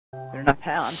They're not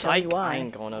pal, I'm telling you Psych, why. I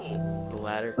ain't going up the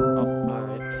ladder. Oh,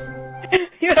 alright.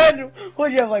 You had,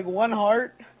 what, you have like one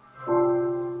heart?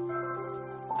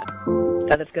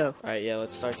 Yeah, let's go. Alright, yeah,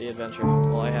 let's start the adventure.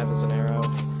 All I have is an arrow,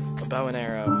 a bow and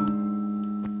arrow.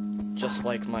 Just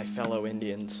like my fellow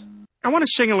Indians. I want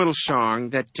to sing a little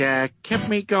song that kept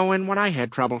me going when I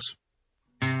had troubles.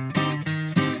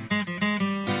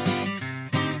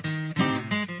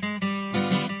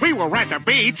 We were at the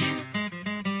beach.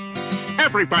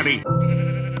 Everybody.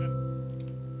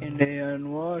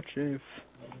 Indian watches.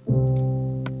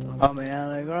 Oh man,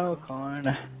 I grow corn.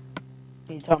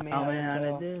 He told me Oh how man,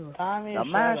 to I do. Tommy, The shut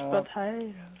mashed up.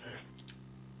 potatoes.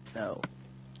 No.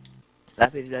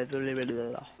 That is a little bit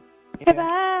of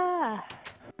Cripper!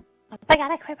 I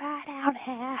got a cripper down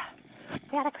here. I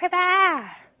got a cripper!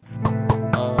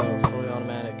 Oh, fully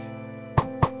automatic.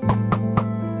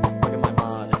 Look at my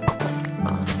mod.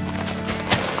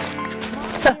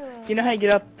 You know how you get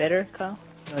up better, Kyle?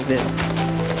 Like this.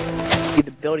 Use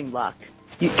the building block.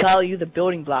 Kyle, use the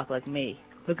building block like me.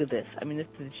 Look at this. I mean, this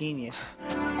is genius.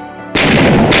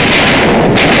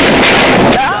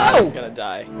 I'm gonna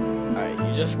die. Alright,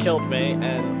 you just killed me,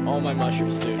 and all my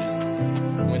mushrooms too just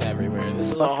went everywhere.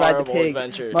 This is a horrible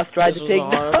adventure. Must ride this the was pig. a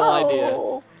horrible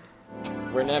No!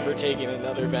 idea. We're never taking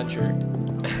another venture.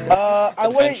 I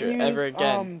wouldn't adventure use ever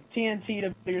again. TNT to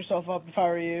blow yourself up if I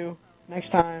were you.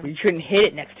 Next time. You shouldn't hit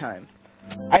it next time.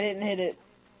 I didn't hit it.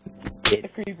 The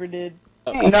creeper did.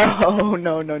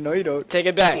 No, you don't. Take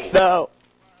it back. No.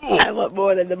 I want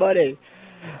more than the money.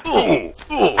 I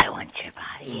want your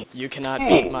body. You cannot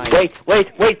beat my...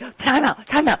 Wait. Time out.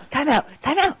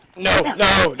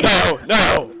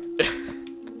 No.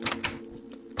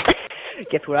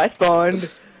 Guess where I spawned?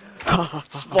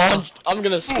 Spawn... I'm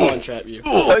gonna spawn trap you.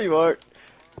 No, you aren't.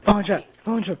 Spawn trap.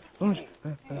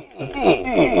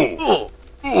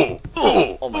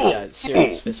 Oh my god,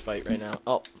 serious fist fight right now.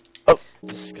 Oh.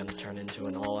 This is gonna turn into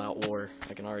an all-out war.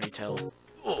 I can already tell.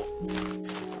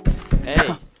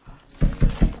 Hey.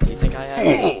 Do you think I have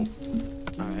it?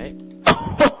 Alright.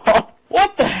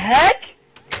 What the heck?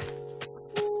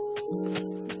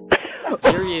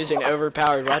 You're using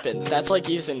overpowered weapons. That's like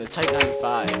using the Type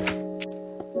 95.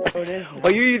 Oh,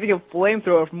 you're using a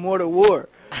flamethrower from Mortal War.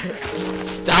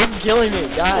 Stop killing me,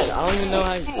 God! I don't even know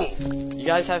how you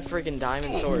guys have freaking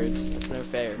diamond swords. That's no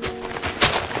fair.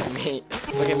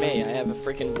 Look at me. I have a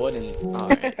freaking wooden.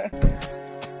 Alright.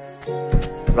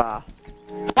 Bah.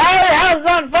 My house is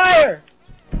on fire!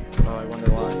 Oh, I wonder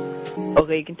why.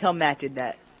 Okay, you can tell Matt did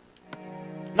that.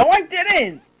 No, I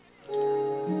didn't!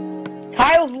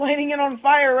 Kyle's lighting it on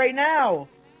fire right now!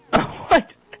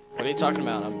 What? What are you talking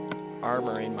about? I'm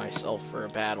armoring myself for a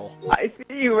battle. I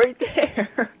see you right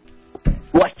there.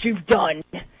 What you've done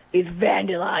is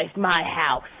vandalized my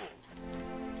house.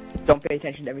 Don't pay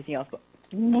attention to everything else, but...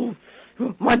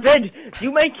 My bed!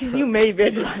 You may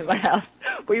vandalize my house,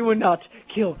 but you will not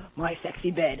kill my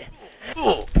sexy bed.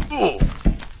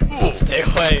 Stay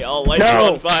away, I'll light you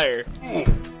on fire.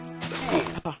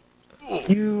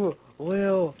 You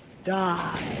will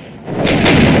die.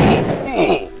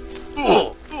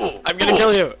 I'm gonna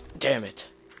kill you! Damn it.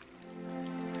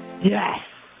 Yes!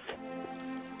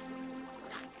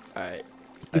 Alright.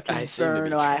 You can I seem to be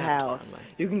burn our trapped house. on my...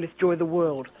 You can destroy the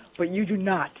world, but you do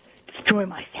not destroy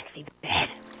my sexy bed.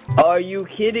 Are you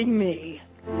kidding me?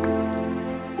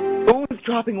 Who's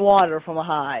dropping water from a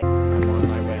high? I'm on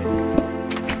my way.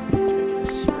 Taking a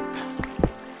secret pathway.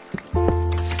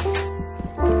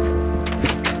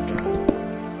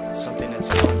 God. Something that's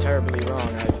gone terribly wrong.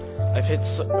 I've hit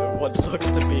what looks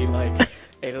to be like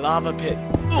a lava pit.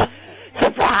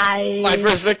 Surprise! My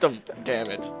first victim! Damn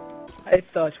it. I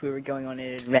thought we were going on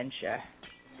an adventure.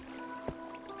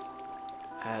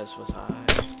 As was I.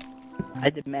 I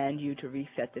demand you to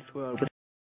reset this world with